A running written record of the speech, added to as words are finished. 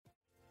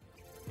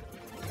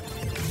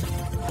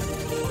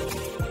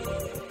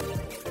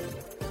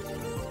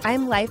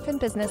I'm life and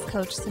business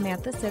coach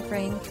Samantha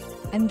Sifring,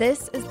 and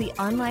this is the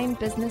Online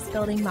Business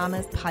Building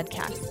Mamas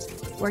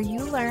podcast, where you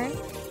learn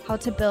how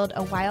to build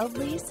a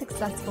wildly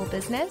successful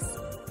business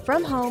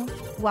from home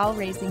while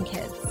raising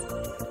kids.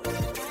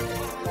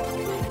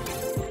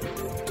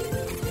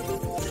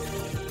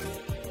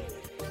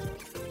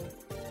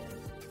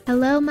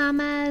 Hello,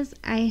 mamas.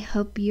 I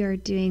hope you're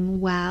doing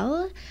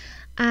well.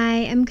 I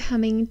am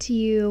coming to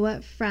you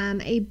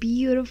from a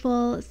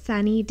beautiful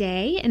sunny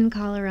day in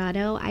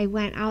Colorado. I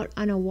went out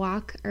on a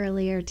walk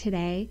earlier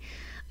today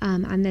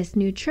on this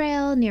new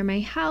trail near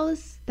my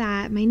house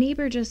that my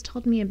neighbor just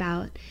told me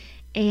about.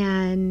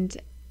 And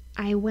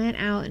I went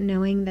out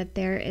knowing that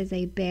there is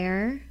a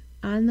bear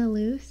on the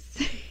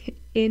loose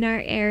in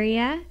our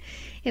area.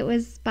 It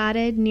was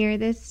spotted near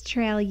this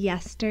trail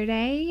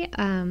yesterday,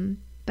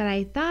 but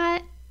I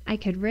thought I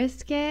could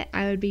risk it.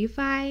 I would be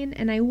fine,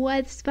 and I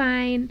was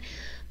fine.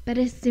 But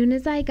as soon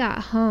as I got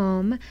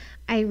home,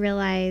 I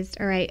realized,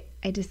 or I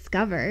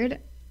discovered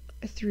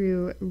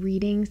through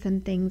reading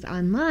some things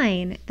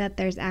online that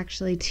there's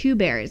actually 2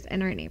 bears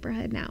in our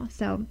neighborhood now.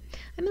 So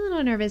I'm a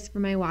little nervous for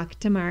my walk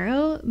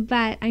tomorrow,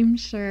 but I'm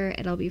sure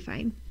it'll be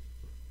fine.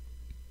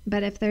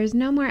 But if there's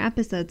no more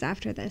episodes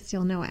after this,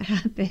 you'll know what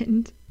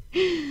happened.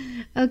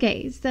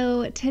 Okay,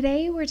 so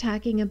today we're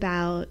talking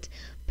about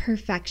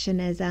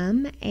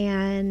perfectionism,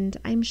 and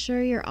I'm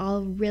sure you're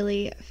all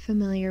really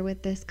familiar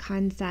with this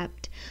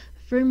concept.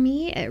 For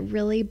me, it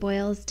really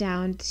boils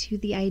down to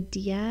the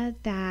idea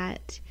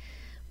that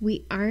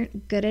we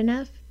aren't good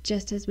enough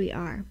just as we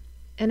are.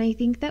 And I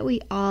think that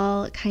we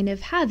all kind of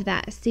have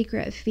that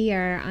secret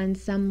fear on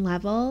some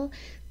level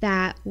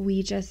that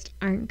we just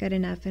aren't good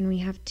enough, and we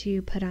have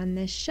to put on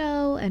this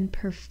show and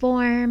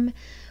perform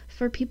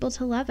for people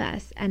to love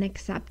us and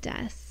accept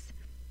us.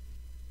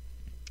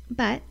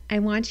 But I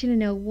want you to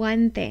know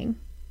one thing.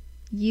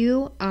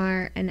 You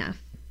are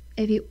enough.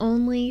 If you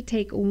only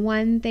take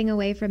one thing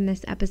away from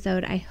this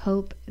episode, I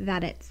hope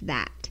that it's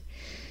that.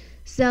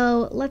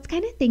 So let's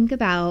kind of think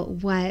about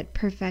what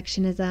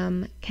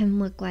perfectionism can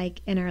look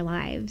like in our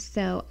lives.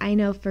 So I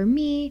know for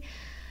me,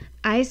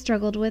 I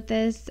struggled with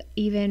this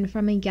even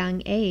from a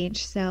young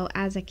age. So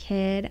as a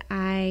kid,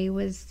 I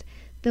was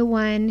the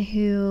one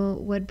who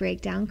would break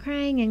down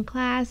crying in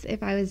class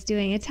if I was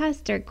doing a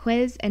test or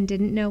quiz and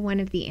didn't know one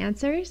of the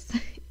answers.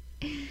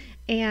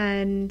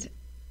 And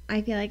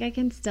I feel like I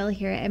can still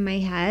hear it in my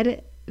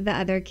head, the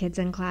other kids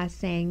in class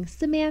saying,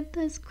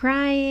 "Samantha's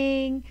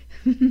crying."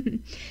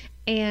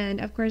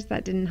 And of course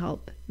that didn't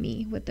help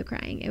me with the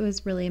crying. It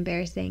was really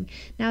embarrassing.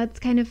 Now it's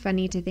kind of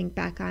funny to think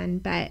back on,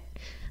 but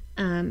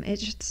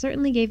it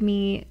certainly gave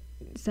me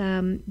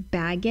some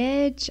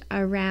baggage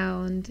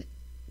around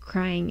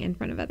crying in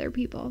front of other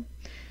people.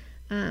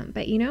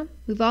 But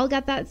we've all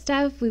got that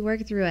stuff. We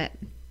work through it.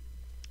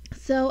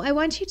 So I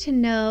want you to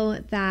know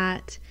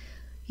that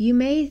you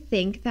may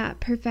think that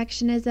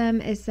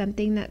perfectionism is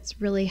something that's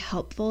really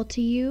helpful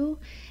to you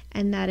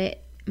and that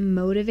it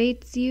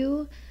motivates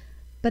you.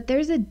 But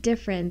there's a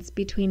difference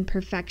between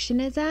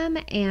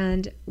perfectionism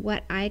and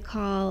what I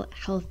call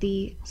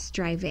healthy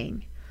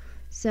striving.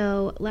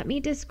 So let me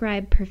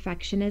describe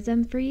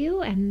perfectionism for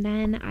you, and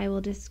then I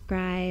will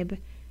describe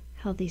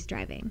healthy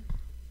striving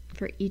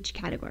for each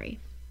category.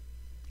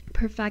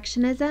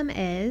 Perfectionism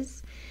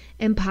is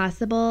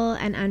impossible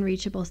and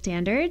unreachable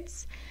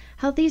standards.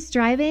 Healthy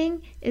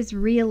striving is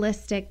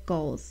realistic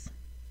goals.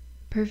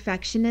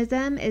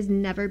 Perfectionism is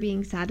never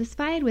being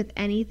satisfied with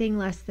anything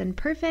less than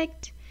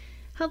perfect.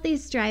 Healthy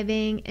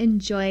striving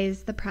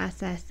enjoys the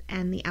process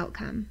and the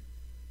outcome.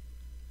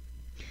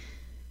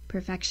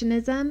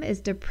 Perfectionism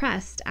is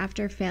depressed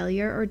after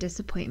failure or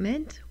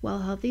disappointment, while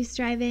healthy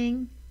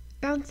striving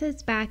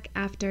bounces back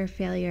after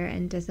failure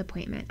and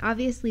disappointment.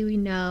 Obviously, we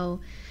know,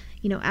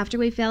 after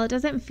we fail, it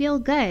doesn't feel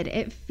good.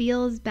 It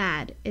feels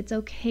bad. It's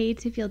okay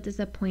to feel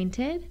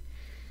disappointed,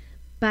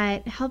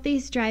 but healthy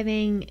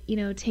striving,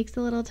 takes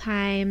a little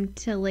time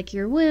to lick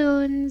your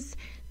wounds,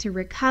 to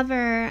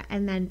recover,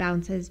 and then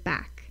bounces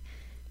back.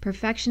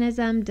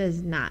 Perfectionism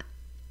does not.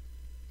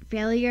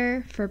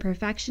 Failure for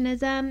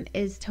perfectionism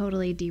is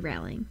totally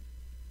derailing.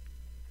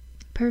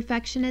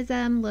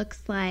 Perfectionism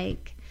looks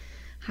like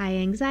high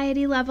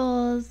anxiety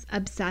levels,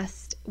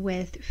 obsessed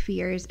with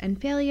fears and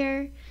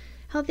failure.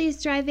 Healthy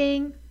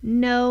striving,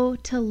 no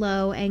to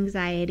low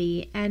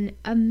anxiety and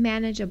a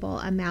manageable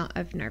amount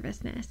of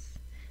nervousness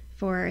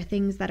for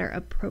things that are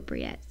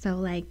appropriate. So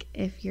like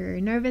if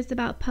you're nervous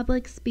about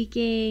public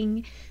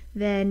speaking,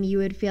 then you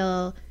would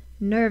feel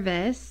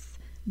nervous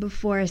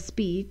before a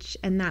speech,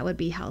 and that would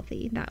be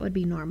healthy. That would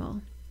be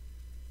normal.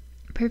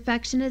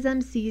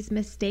 Perfectionism sees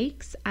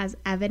mistakes as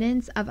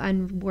evidence of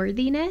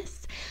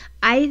unworthiness.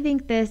 I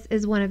think this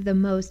is one of the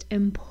most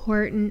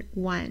important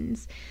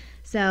ones.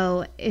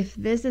 So if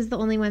this is the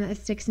only one that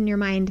sticks in your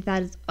mind,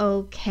 that is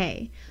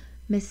okay.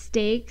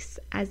 Mistakes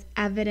as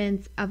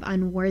evidence of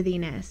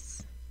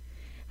unworthiness.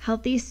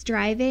 Healthy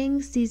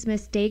striving sees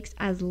mistakes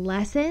as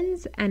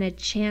lessons and a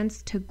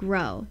chance to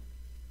grow.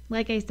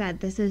 Like I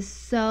said, this is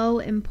so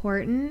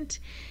important.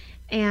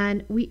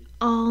 And we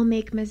all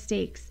make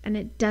mistakes, and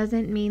it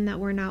doesn't mean that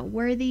we're not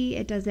worthy.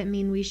 It doesn't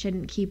mean we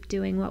shouldn't keep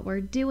doing what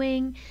we're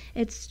doing.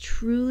 It's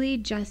truly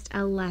just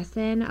a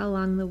lesson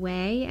along the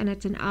way, and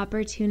it's an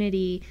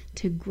opportunity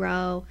to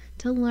grow,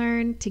 to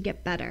learn, to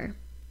get better.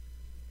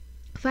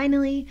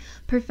 Finally,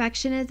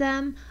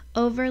 perfectionism,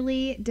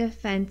 overly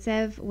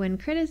defensive when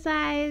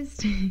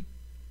criticized.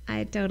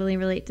 I totally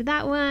relate to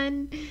that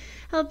one.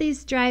 Healthy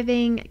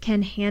striving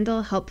can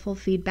handle helpful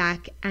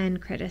feedback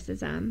and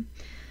criticism.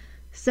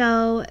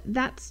 So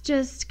that's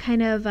just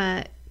kind of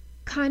a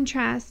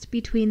contrast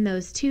between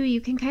those two. You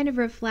can kind of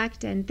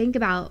reflect and think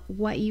about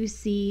what you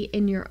see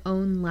in your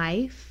own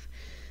life.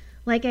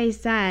 Like I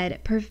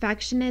said,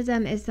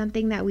 perfectionism is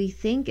something that we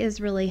think is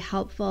really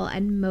helpful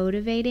and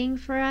motivating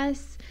for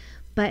us,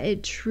 but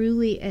it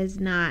truly is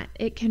not.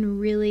 It can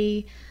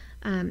really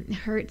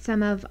hurt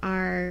some of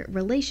our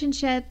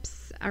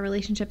relationships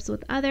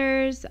with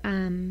others,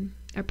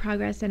 our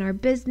progress in our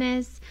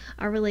business,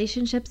 our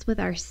relationships with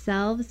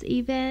ourselves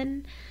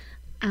even.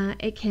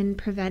 It can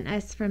prevent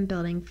us from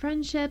building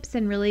friendships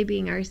and really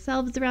being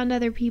ourselves around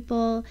other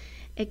people.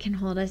 It can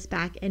hold us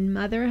back in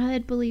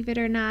motherhood, believe it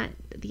or not,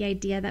 the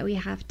idea that we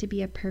have to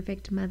be a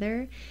perfect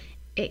mother.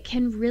 It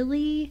can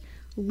really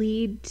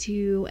lead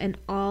to an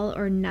all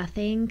or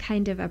nothing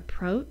kind of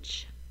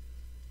approach.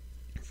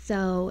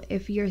 So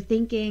if you're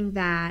thinking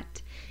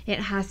that it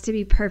has to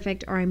be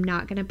perfect or I'm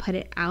not going to put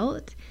it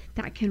out,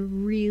 that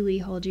can really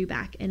hold you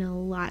back in a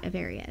lot of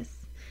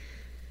areas.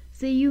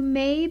 So you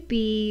may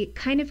be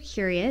kind of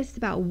curious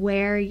about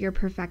where your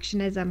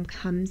perfectionism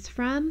comes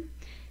from,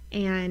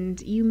 and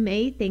you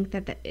may think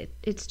that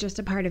it's just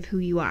a part of who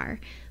you are,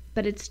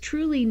 but it's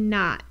truly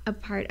not a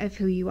part of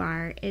who you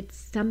are. It's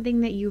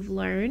something that you've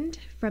learned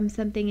from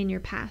something in your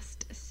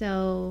past.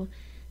 So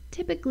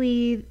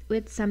typically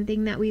it's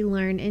something that we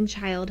learn in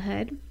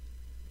childhood.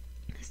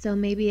 So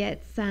maybe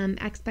it's some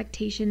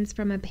expectations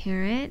from a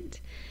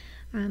parent.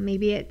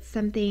 Maybe it's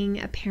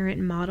something a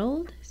parent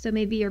modeled. So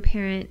maybe your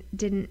parent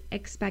didn't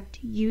expect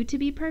you to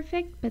be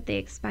perfect, but they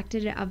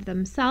expected it of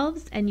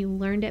themselves and you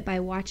learned it by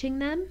watching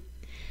them.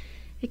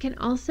 It can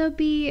also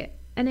be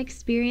an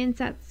experience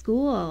at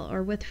school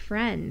or with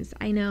friends.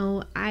 I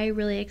know I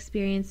really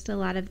experienced a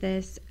lot of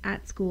this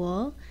at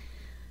school,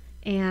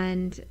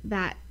 and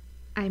that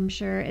I'm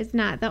sure is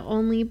not the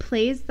only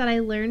place that I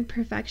learned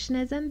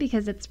perfectionism,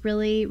 because it's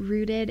really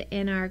rooted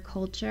in our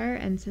culture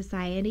and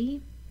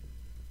society.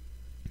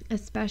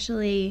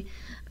 Especially,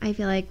 I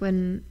feel like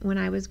when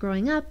I was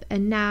growing up,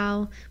 and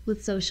now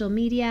with social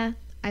media.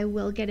 I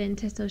will get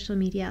into social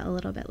media a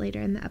little bit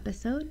later in the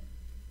episode.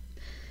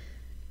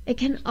 It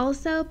can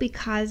also be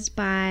caused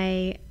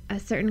by a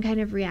certain kind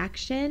of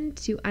reaction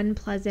to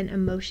unpleasant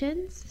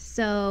emotions.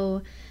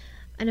 So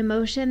an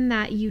emotion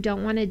that you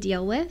don't want to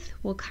deal with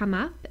will come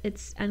up.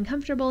 It's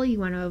uncomfortable. You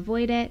want to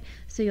avoid it.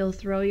 So you'll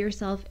throw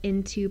yourself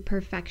into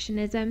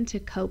perfectionism to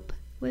cope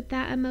with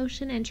that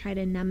emotion and try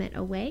to numb it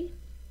away.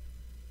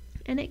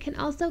 And it can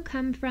also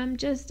come from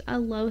just a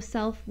low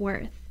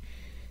self-worth.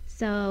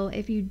 So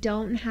if you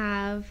don't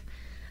have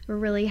a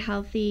really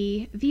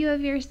healthy view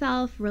of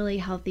yourself, really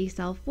healthy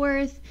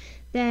self-worth,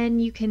 then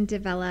you can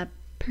develop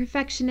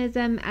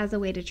perfectionism as a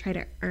way to try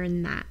to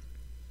earn that.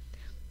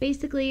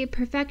 Basically,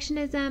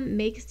 perfectionism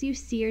makes you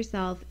see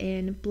yourself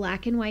in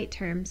black and white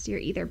terms. You're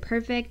either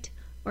perfect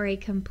or a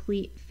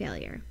complete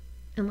failure.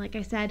 And like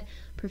I said,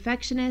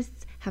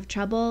 perfectionists have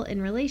trouble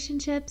in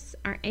relationships,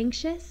 are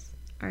anxious,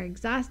 are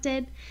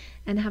exhausted,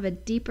 and have a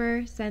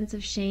deeper sense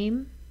of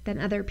shame than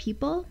other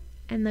people.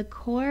 And the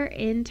core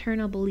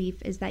internal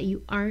belief is that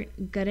you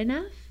aren't good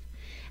enough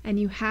and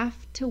you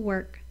have to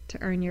work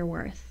to earn your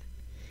worth.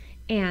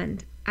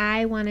 And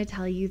I want to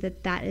tell you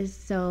that that is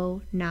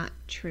so not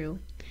true.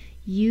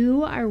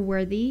 You are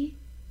worthy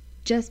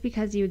just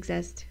because you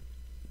exist.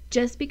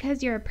 Just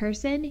because you're a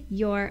person,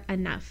 you're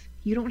enough.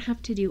 You don't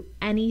have to do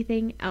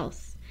anything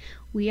else.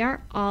 We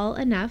are all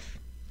enough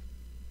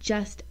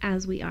just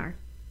as we are.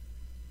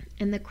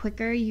 And the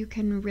quicker you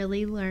can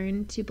really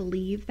learn to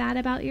believe that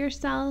about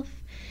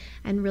yourself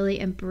and really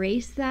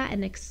embrace that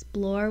and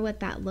explore what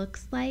that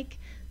looks like,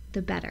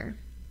 the better.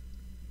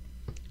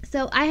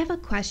 So I have a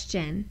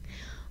question.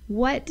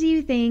 What do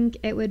you think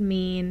it would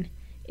mean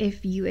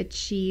if you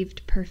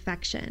achieved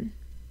perfection?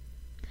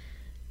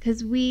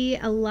 Because we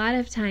a lot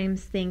of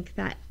times think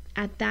that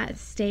at that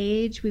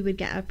stage we would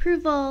get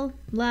approval,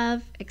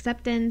 love,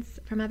 acceptance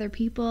from other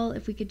people.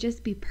 If we could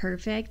just be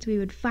perfect, we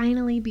would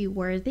finally be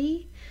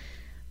worthy.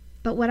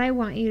 But what I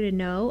want you to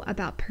know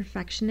about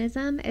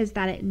perfectionism is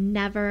that it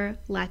never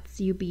lets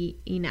you be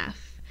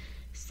enough.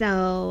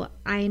 So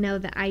I know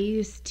that I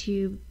used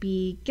to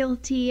be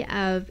guilty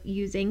of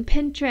using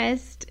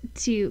Pinterest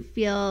to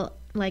feel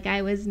like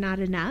I was not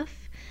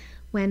enough.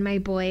 When my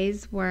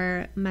boys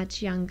were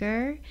much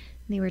younger,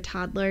 they were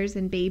toddlers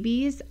and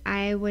babies,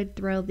 I would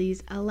throw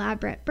these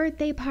elaborate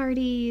birthday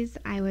parties.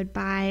 I would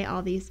buy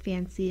all these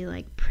fancy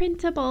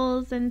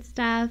printables and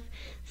stuff,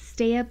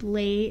 stay up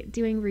late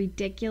doing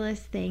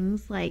ridiculous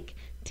things like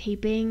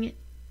taping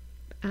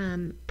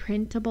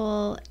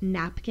printable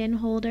napkin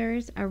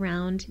holders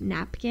around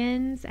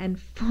napkins and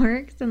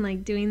forks and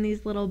like doing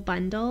these little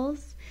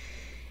bundles.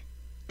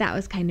 That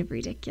was kind of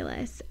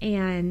ridiculous.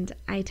 And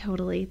I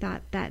totally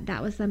thought that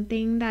that was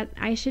something that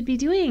I should be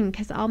doing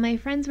because all my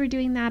friends were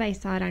doing that. I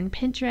saw it on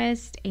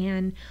Pinterest,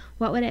 and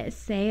what would it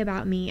say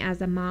about me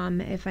as a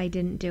mom if I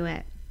didn't do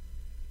it?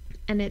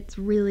 And it's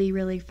really,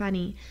 really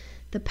funny.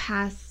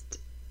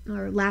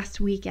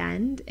 Last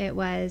weekend, it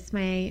was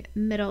my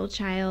middle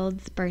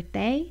child's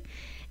birthday,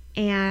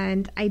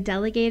 and I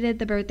delegated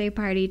the birthday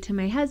party to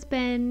my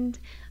husband.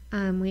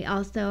 We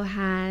also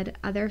had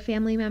other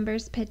family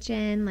members pitch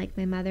in, like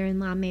my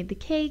mother-in-law made the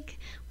cake.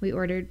 We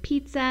ordered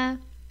pizza.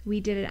 We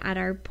did it at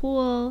our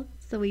pool,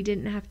 so we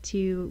didn't have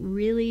to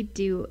really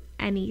do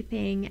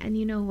anything. And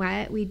you know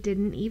what? We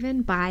didn't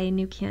even buy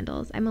new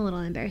candles. I'm a little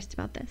embarrassed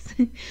about this.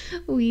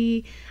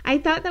 I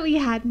thought that we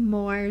had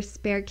more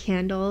spare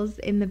candles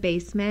in the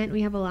basement.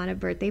 We have a lot of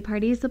birthday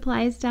party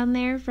supplies down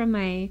there from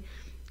my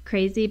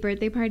crazy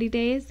birthday party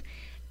days.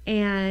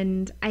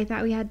 And I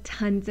thought we had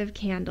tons of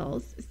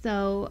candles.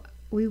 So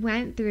we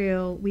went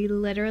through, we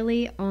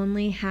literally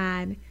only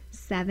had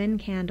 7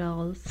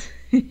 candles.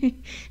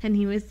 And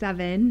he was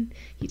 7.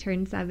 He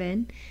turned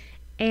 7.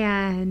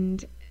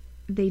 And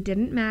they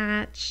didn't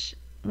match.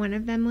 One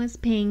of them was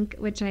pink,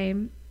 which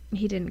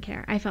he didn't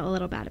care. I felt a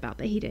little bad about,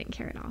 but he didn't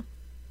care at all.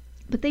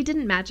 But they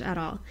didn't match at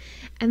all.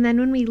 And then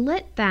when we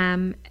lit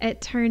them, it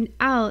turned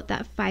out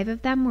that 5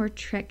 of them were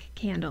trick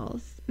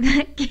candles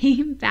that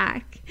came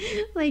back.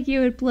 Like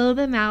you would blow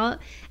them out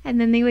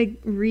and then they would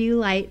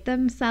relight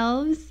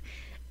themselves.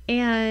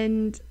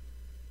 And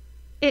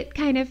it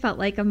kind of felt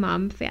like a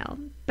mom fail.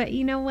 But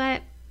you know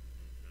what?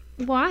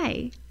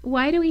 Why?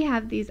 Why do we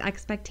have these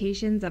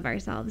expectations of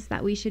ourselves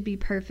that we should be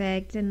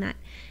perfect and that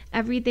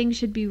everything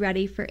should be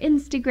ready for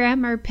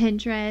Instagram or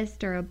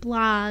Pinterest or a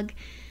blog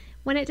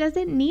when it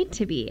doesn't need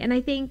to be? And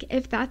I think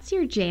if that's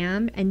your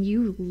jam and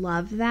you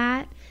love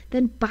that,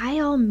 then by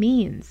all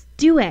means,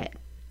 do it.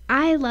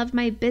 I love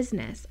my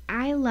business.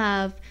 I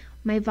love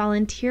my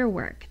volunteer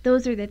work.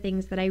 Those are the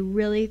things that I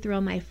really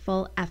throw my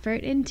full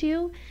effort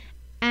into.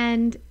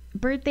 And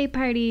birthday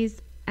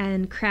parties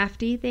and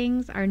crafty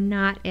things are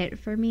not it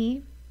for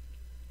me.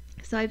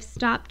 So I've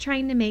stopped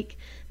trying to make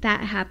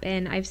that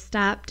happen. I've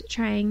stopped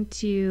trying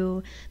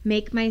to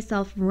make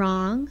myself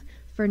wrong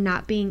for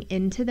not being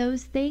into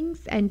those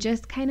things and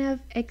just kind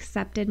of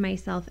accepted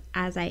myself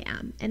as I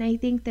am. And I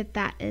think that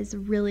that is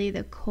really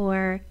the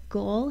core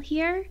goal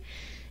here,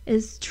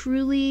 is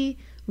truly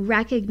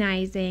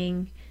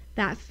recognizing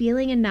that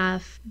feeling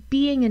enough,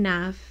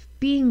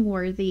 being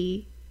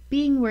worthy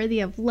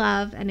of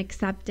love and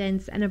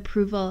acceptance and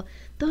approval,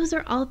 those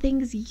are all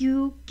things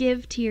you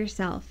give to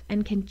yourself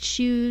and can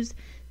choose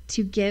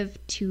to give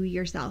to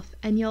yourself.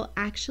 And you'll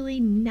actually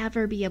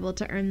never be able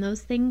to earn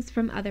those things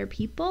from other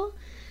people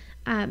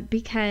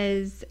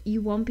because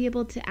you won't be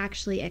able to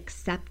actually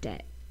accept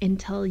it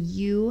until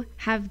you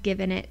have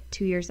given it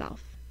to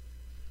yourself.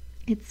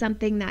 It's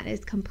something that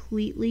is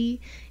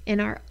completely in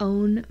our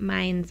own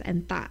minds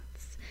and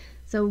thoughts.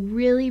 So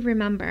really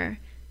remember,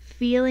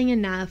 feeling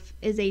enough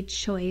is a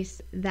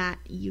choice that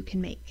you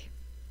can make.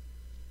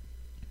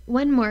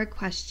 One more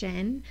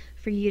question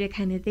for you to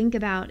kind of think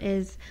about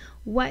is,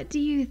 what do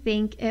you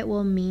think it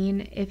will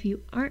mean if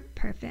you aren't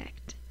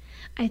perfect?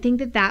 I think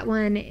that that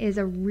one is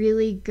a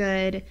really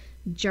good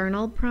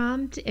journal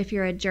prompt. If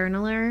you're a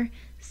journaler,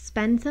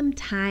 spend some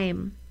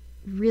time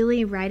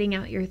really writing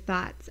out your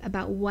thoughts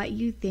about what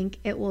you think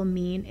it will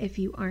mean if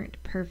you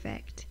aren't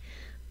perfect.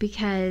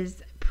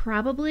 Because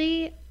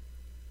probably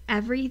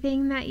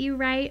everything that you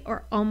write,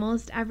 or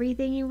almost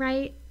everything you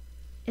write,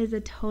 is a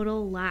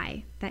total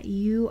lie that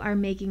you are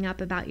making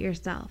up about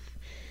yourself.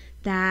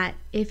 That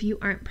if you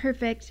aren't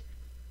perfect,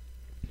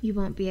 you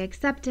won't be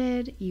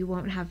accepted, you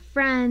won't have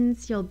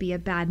friends, you'll be a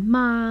bad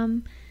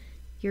mom,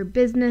 your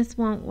business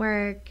won't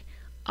work,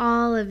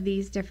 all of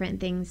these different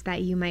things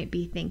that you might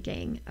be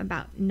thinking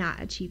about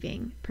not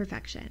achieving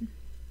perfection.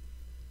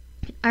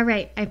 All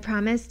right, I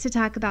promised to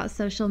talk about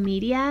social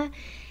media,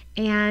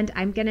 and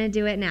I'm going to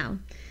do it now.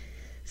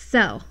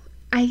 So,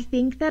 I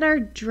think that our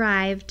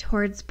drive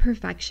towards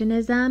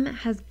perfectionism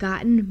has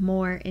gotten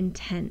more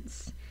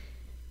intense.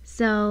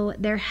 So,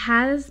 there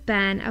has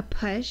been a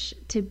push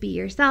to be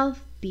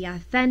yourself, be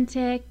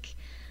authentic,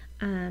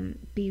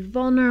 be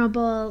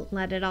vulnerable,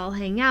 let it all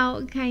hang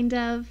out, kind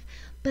of.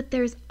 But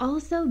there's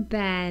also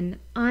been,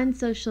 on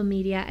social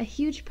media, a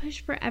huge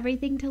push for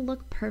everything to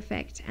look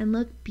perfect and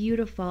look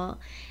beautiful.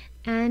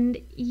 And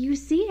you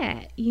see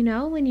it,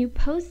 when you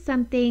post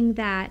something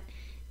that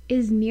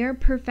is near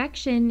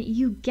perfection,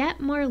 you get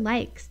more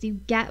likes, you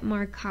get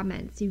more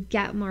comments, you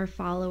get more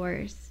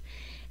followers.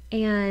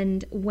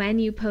 And when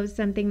you post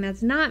something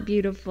that's not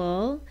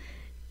beautiful,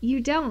 you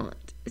don't.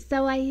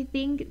 So I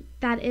think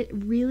that it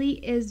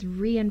really is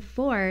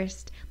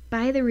reinforced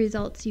by the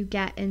results you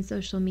get in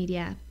social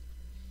media.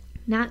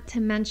 Not to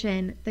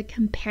mention the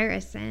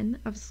comparison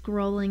of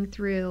scrolling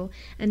through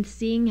and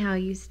seeing how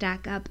you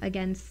stack up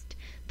against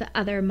the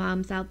other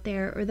moms out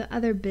there, or the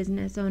other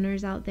business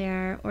owners out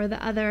there, or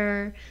the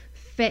other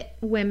fit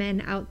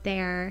women out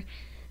there,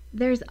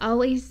 there's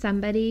always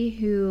somebody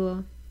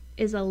who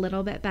is a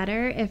little bit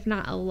better, if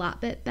not a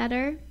lot bit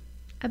better,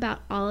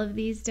 about all of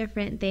these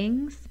different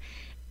things.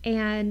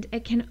 And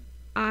it can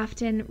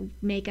often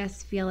make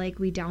us feel like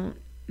we don't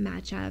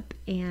match up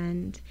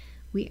and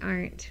we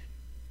aren't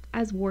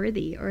as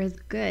worthy or as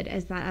good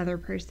as that other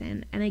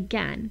person. And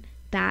again,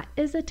 that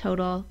is a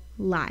total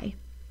lie.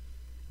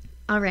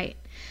 All right,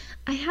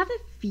 I have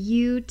a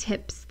few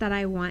tips that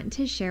I want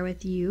to share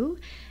with you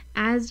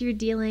as you're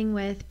dealing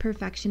with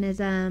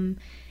perfectionism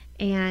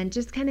and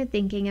just kind of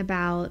thinking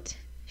about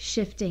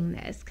shifting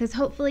this, because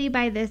hopefully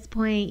by this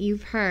point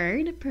you've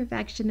heard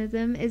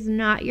perfectionism is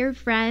not your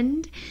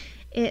friend.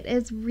 It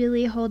is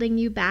really holding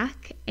you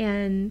back,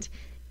 and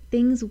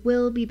things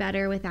will be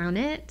better without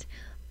it,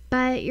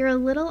 but you're a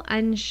little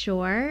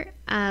unsure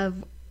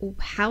of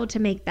how to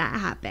make that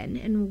happen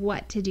and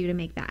what to do to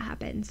make that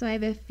happen. So I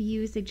have a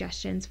few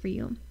suggestions for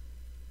you.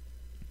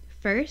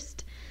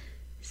 First,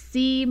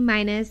 C-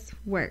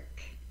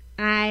 work.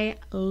 I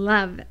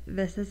love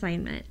this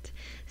assignment.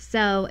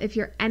 So if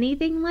you're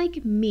anything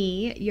like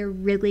me, you're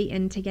really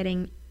into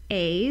getting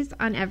A's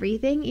on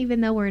everything,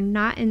 even though we're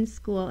not in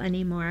school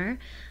anymore.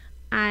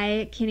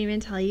 I can't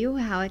even tell you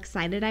how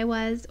excited I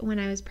was when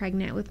I was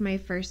pregnant with my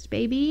first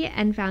baby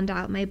and found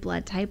out my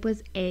blood type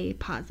was A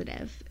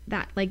positive.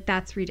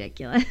 That's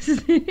ridiculous.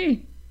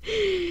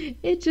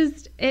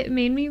 It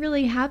made me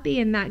really happy,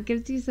 and that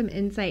gives you some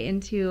insight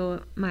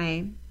into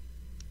my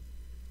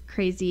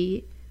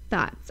crazy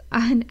thoughts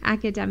on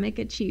academic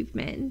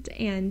achievement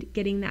and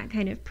getting that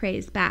kind of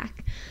praise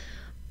back.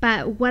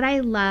 But what I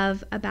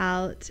love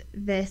about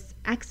this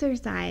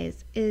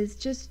exercise is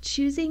just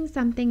choosing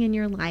something in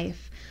your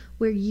life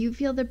where you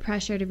feel the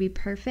pressure to be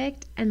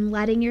perfect and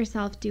letting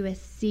yourself do a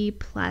C+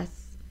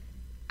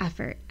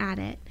 effort at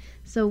it.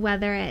 So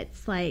whether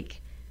it's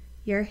like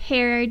your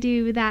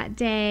hairdo that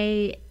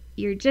day,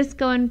 you're just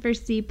going for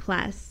C+,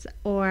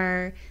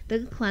 or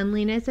the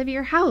cleanliness of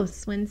your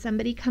house when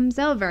somebody comes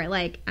over,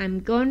 like I'm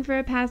going for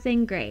a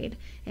passing grade.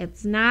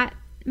 It's not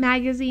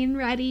magazine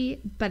ready,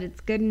 but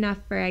it's good enough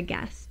for a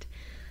guest.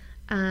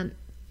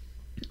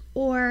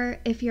 Or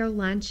if you're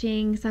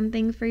launching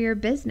something for your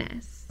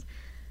business,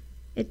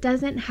 it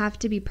doesn't have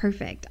to be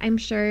perfect. I'm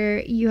sure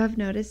you have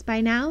noticed by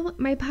now,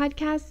 my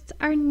podcasts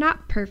are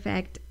not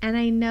perfect, and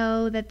I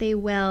know that they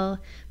will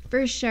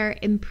for sure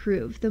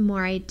improve the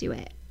more I do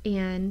it.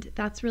 And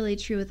that's really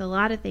true with a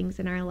lot of things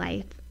in our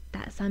life,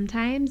 that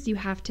sometimes you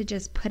have to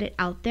just put it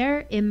out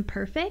there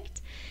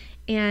imperfect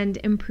and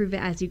improve it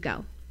as you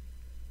go.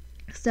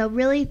 So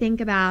really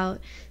think about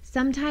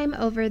sometime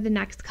over the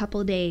next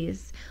couple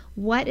days,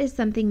 what is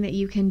something that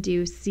you can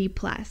do C+?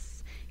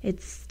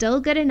 It's still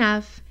good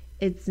enough.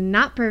 It's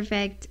not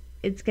perfect.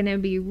 It's going to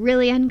be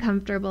really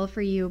uncomfortable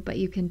for you, but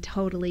you can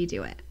totally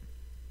do it.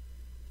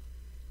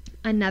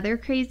 Another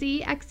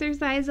crazy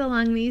exercise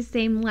along these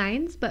same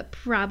lines, but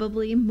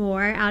probably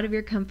more out of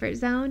your comfort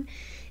zone,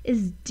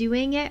 is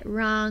doing it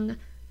wrong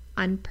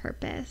on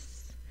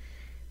purpose.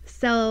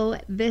 So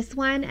this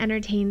one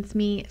entertains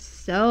me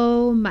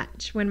so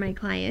much when my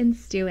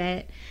clients do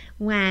it,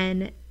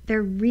 when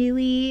they're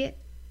really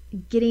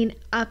getting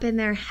up in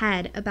their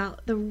head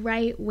about the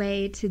right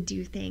way to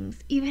do things,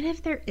 even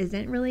if there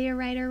isn't really a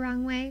right or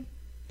wrong way.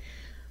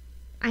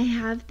 I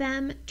have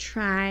them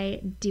try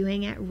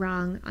doing it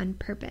wrong on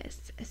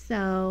purpose.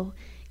 So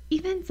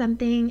even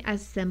something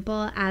as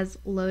simple as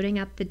loading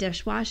up the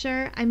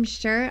dishwasher, I'm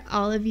sure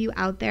all of you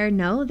out there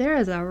know there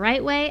is a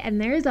right way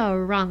and there's a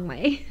wrong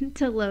way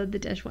to load the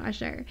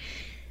dishwasher.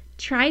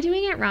 Try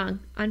doing it wrong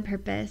on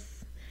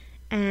purpose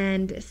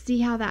and see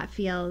how that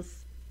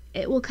feels.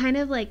 It will kind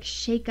of like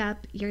shake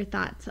up your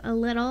thoughts a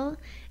little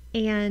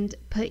and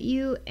put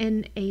you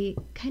in a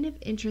kind of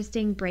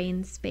interesting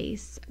brain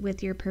space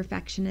with your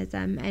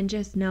perfectionism, and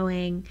just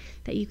knowing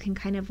that you can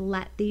kind of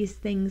let these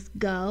things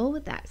go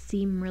that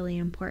seem really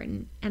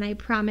important. And I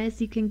promise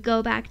you can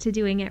go back to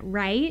doing it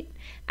right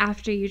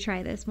after you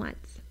try this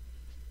once.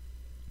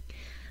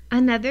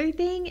 Another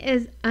thing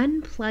is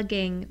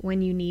unplugging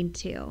when you need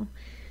to.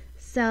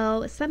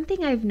 So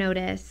something I've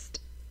noticed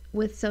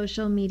with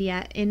social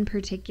media in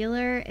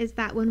particular is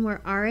that when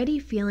we're already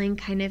feeling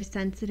kind of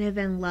sensitive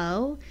and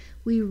low,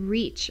 we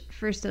reach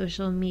for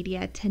social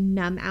media to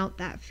numb out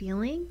that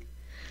feeling.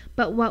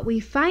 But what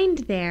we find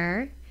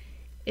there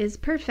is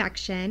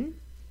perfection,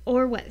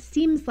 or what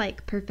seems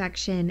like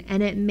perfection,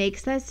 and it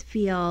makes us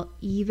feel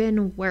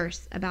even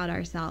worse about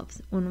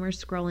ourselves when we're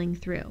scrolling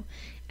through.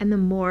 And the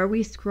more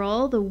we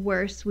scroll, the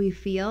worse we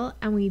feel,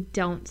 and we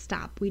don't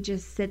stop. We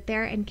just sit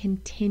there and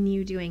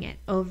continue doing it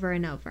over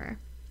and over.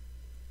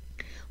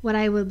 What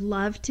I would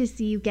love to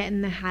see you get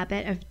in the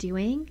habit of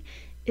doing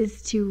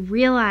is to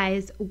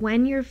realize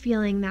when you're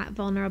feeling that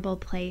vulnerable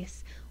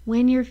place,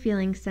 when you're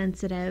feeling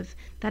sensitive,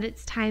 that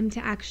it's time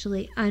to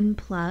actually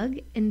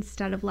unplug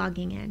instead of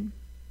logging in.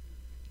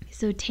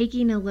 So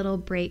taking a little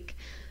break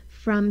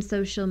from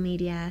social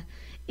media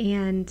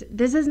And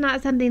this is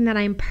not something that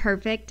I'm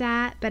perfect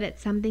at, but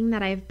it's something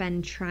that I've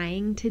been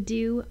trying to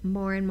do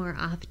more and more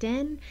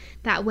often,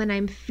 that when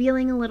I'm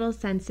feeling a little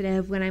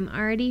sensitive, when I'm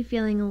already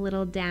feeling a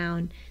little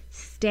down,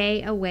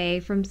 stay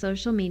away from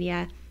social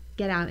media,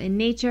 get out in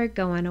nature,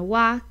 go on a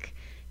walk,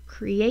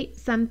 create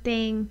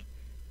something,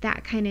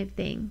 that kind of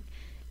thing.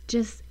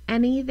 Just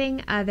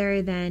anything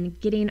other than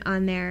getting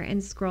on there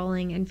and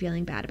scrolling and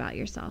feeling bad about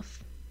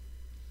yourself.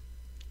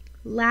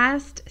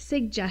 Last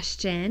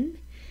suggestion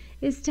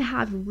is to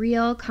have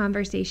real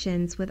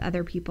conversations with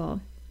other people.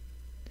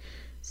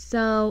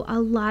 So a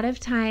lot of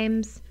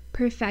times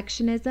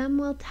perfectionism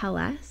will tell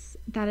us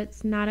that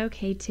it's not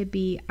okay to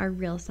be our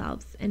real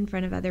selves in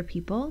front of other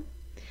people,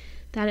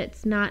 that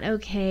it's not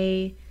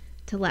okay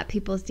to let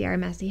people see our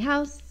messy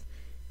house,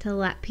 to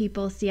let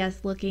people see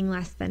us looking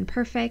less than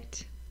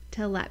perfect,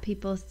 to let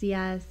people see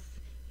us,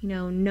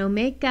 no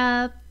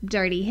makeup,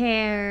 dirty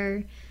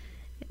hair,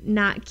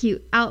 not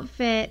cute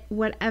outfit,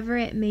 whatever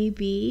it may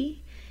be.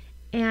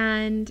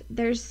 And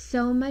there's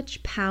so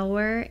much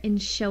power in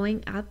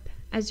showing up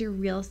as your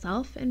real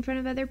self in front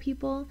of other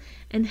people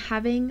and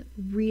having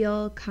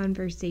real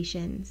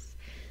conversations.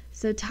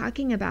 So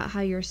talking about how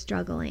you're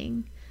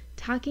struggling,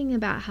 talking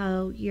about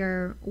how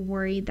you're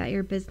worried that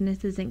your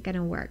business isn't going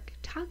to work,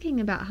 talking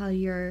about how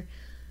you're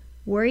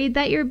worried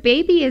that your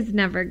baby is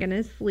never going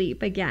to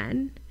sleep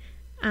again,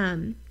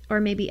 or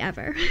maybe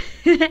ever.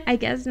 I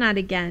guess not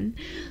again,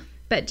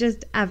 but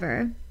just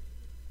ever.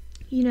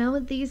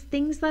 These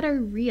things that are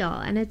real,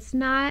 and it's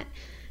not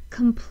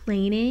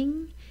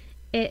complaining.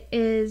 It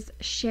is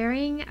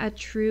sharing a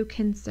true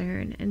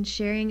concern and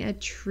sharing a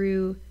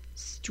true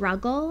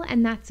struggle,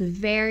 and that's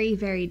very,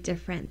 very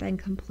different than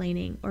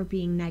complaining or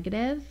being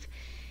negative.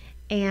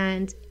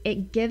 And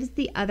it gives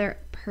the other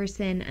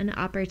person an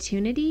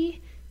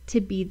opportunity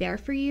to be there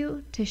for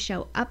you, to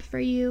show up for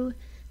you,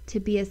 to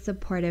be a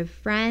supportive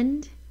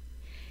friend.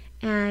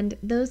 And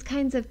those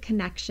kinds of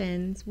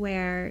connections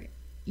where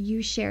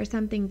you share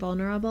something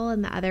vulnerable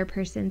and the other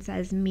person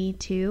says, me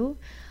too,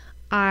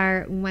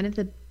 are one of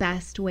the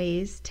best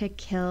ways to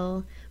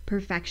kill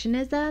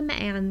perfectionism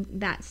and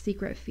that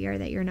secret fear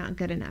that you're not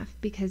good enough,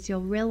 because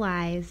you'll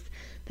realize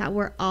that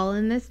we're all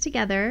in this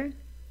together.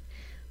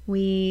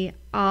 We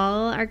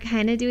all are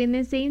kind of doing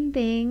the same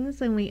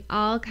things, and we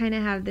all kind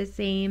of have the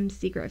same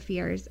secret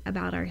fears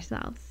about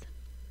ourselves.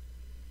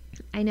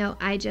 I know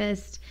I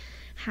just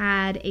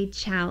had a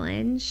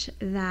challenge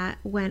that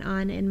went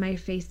on in my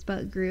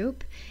Facebook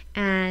group,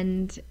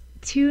 and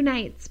 2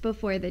 nights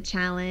before the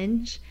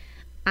challenge,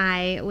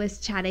 I was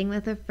chatting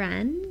with a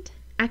friend,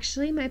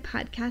 actually my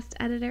podcast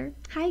editor.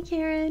 Hi,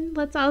 Karen.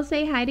 Let's all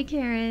say hi to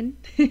Karen.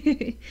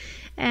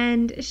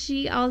 And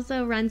she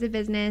also runs a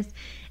business,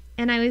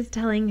 and I was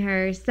telling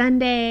her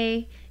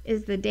Sunday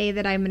is the day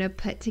that I'm going to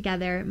put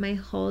together my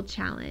whole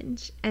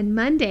challenge, and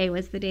Monday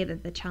was the day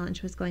that the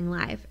challenge was going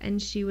live, and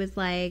she was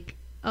like,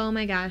 oh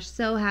my gosh,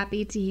 so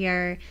happy to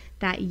hear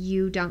that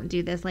you don't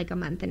do this like a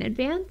month in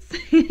advance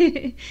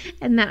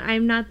and that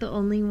I'm not the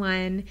only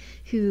one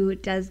who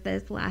does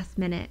this last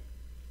minute.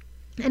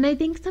 And I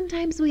think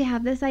sometimes we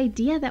have this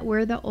idea that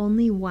we're the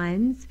only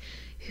ones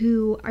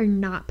who are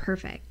not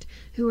perfect,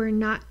 who are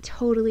not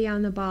totally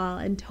on the ball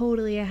and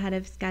totally ahead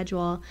of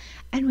schedule.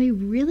 And we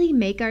really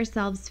make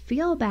ourselves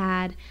feel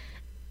bad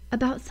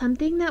about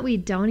something that we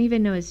don't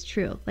even know is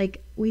true.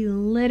 Like, we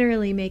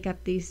literally make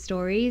up these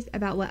stories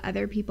about what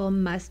other people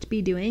must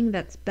be doing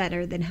that's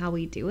better than how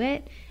we do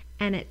it,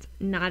 and it's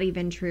not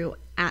even true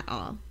at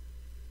all.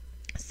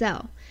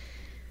 So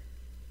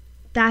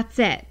that's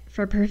it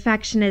for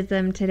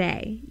perfectionism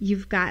today.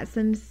 You've got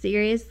some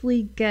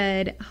seriously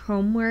good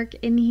homework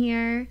in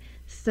here,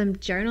 some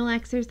journal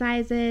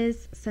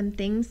exercises, some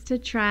things to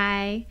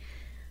try.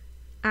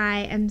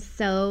 I am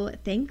so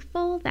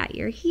thankful that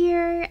you're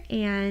here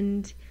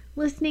and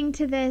listening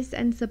to this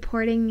and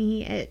supporting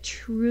me. It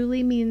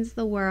truly means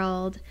the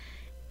world.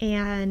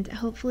 And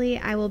hopefully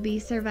I will be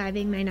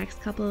surviving my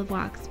next couple of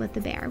walks with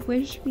the bear.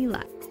 Wish me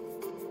luck.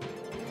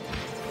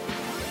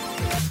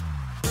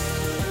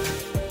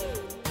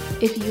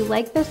 If you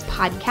like this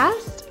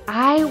podcast,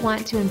 I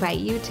want to invite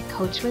you to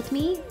coach with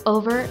me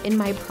over in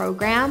my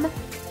program,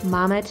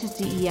 Mama to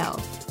CEO.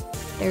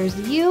 There's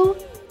you,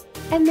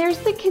 and there's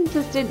the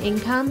consistent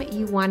income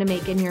you want to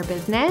make in your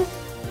business,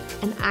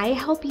 and I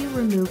help you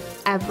remove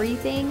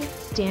everything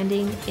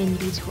standing in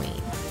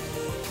between.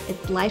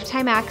 It's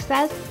lifetime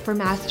access for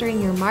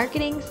mastering your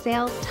marketing,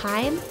 sales,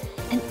 time,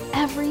 and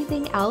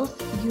everything else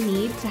you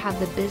need to have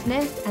the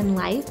business and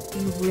life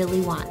you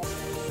really want.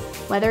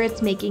 Whether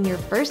it's making your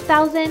first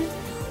 1,000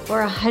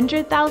 or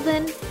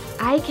 100,000,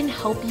 I can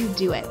help you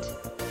do it.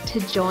 To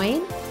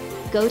join,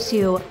 go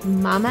to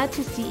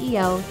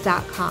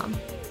mamatoceo.com,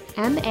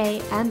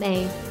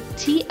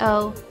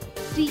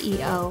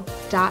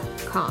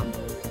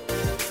 mamatoceo.com.